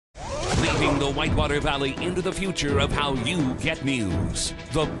Leading the Whitewater Valley into the future of how you get news.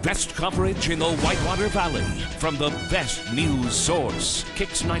 The best coverage in the Whitewater Valley from the best news source.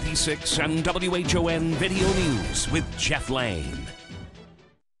 Kicks96 and WHON Video News with Jeff Lane.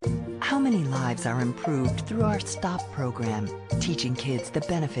 How many lives are improved through our STOP program, teaching kids the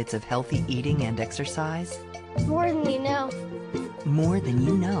benefits of healthy eating and exercise? More than you know. More than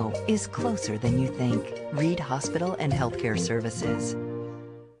you know is closer than you think. Reed Hospital and Healthcare Services.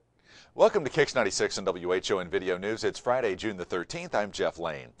 Welcome to Kicks96 and WHON Video News. It's Friday, June the 13th. I'm Jeff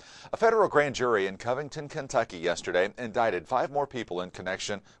Lane. A federal grand jury in Covington, Kentucky yesterday indicted 5 more people in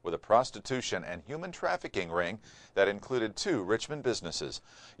connection with a prostitution and human trafficking ring that included 2 Richmond businesses.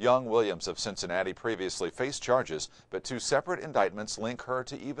 Young Williams of Cincinnati previously faced charges, but 2 separate indictments link her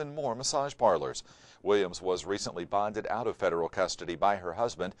to even more massage parlors. Williams was recently bonded out of federal custody by her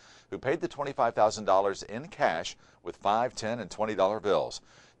husband, who paid the $25,000 in cash with $5, $10, and $20 bills.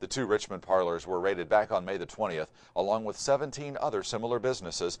 The 2 Richmond parlors were raided back on May the 20th, along with 17 other similar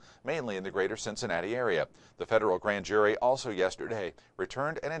businesses, mainly in the greater Cincinnati area. The federal grand jury also yesterday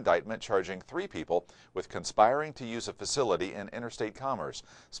returned an indictment charging 3 people with conspiring to use a facility in interstate commerce,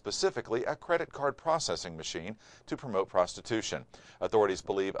 specifically a credit card processing machine, to promote prostitution. Authorities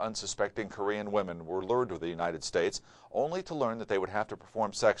believe unsuspecting Korean women were lured to the United States only to learn that they would have to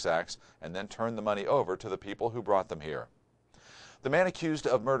perform sex acts and then turn the money over to the people who brought them here. The man accused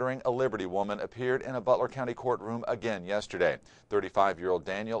of murdering a Liberty woman appeared in a Butler County courtroom again yesterday. 35-year-old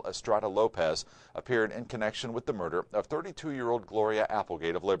Daniel Estrada Lopez appeared in connection with the murder of 32-year-old Gloria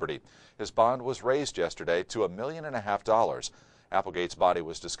Applegate of Liberty. His bond was raised yesterday to $1.5 million. Applegate's body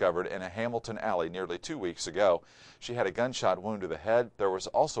was discovered in a Hamilton alley nearly 2 weeks ago. She had a gunshot wound to the head. There was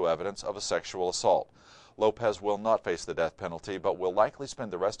also evidence of a sexual assault. Lopez will not face the death penalty, but will likely spend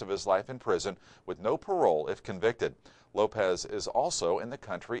the rest of his life in prison with no parole if convicted. Lopez is also in the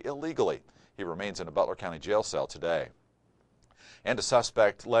country illegally. He remains in a Butler County jail cell today. And a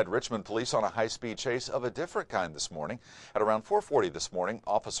suspect led Richmond police on a high-speed chase of a different kind this morning. At around 4:40 this morning,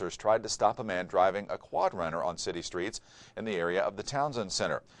 officers tried to stop a man driving a quad runner on city streets in the area of the Townsend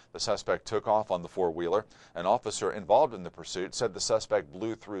Center. The suspect took off on the four-wheeler. An officer involved in the pursuit said the suspect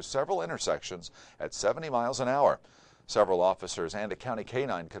blew through several intersections at 70 miles an hour. Several officers and a county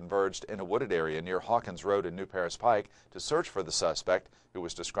canine converged in a wooded area near Hawkins Road and New Paris Pike to search for the suspect, who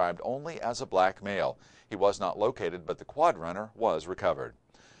was described only as a black male. He was not located, but the quad runner was recovered.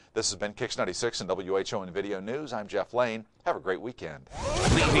 This has been Kicks96 and WHON Video News. I'm Jeff Lane. Have a great weekend.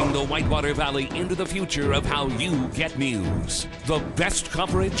 Leading the Whitewater Valley into the future of how you get news. The best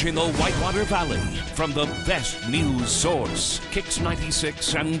coverage in the Whitewater Valley from the best news source.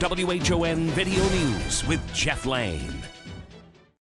 Kicks96 and WHON Video News with Jeff Lane.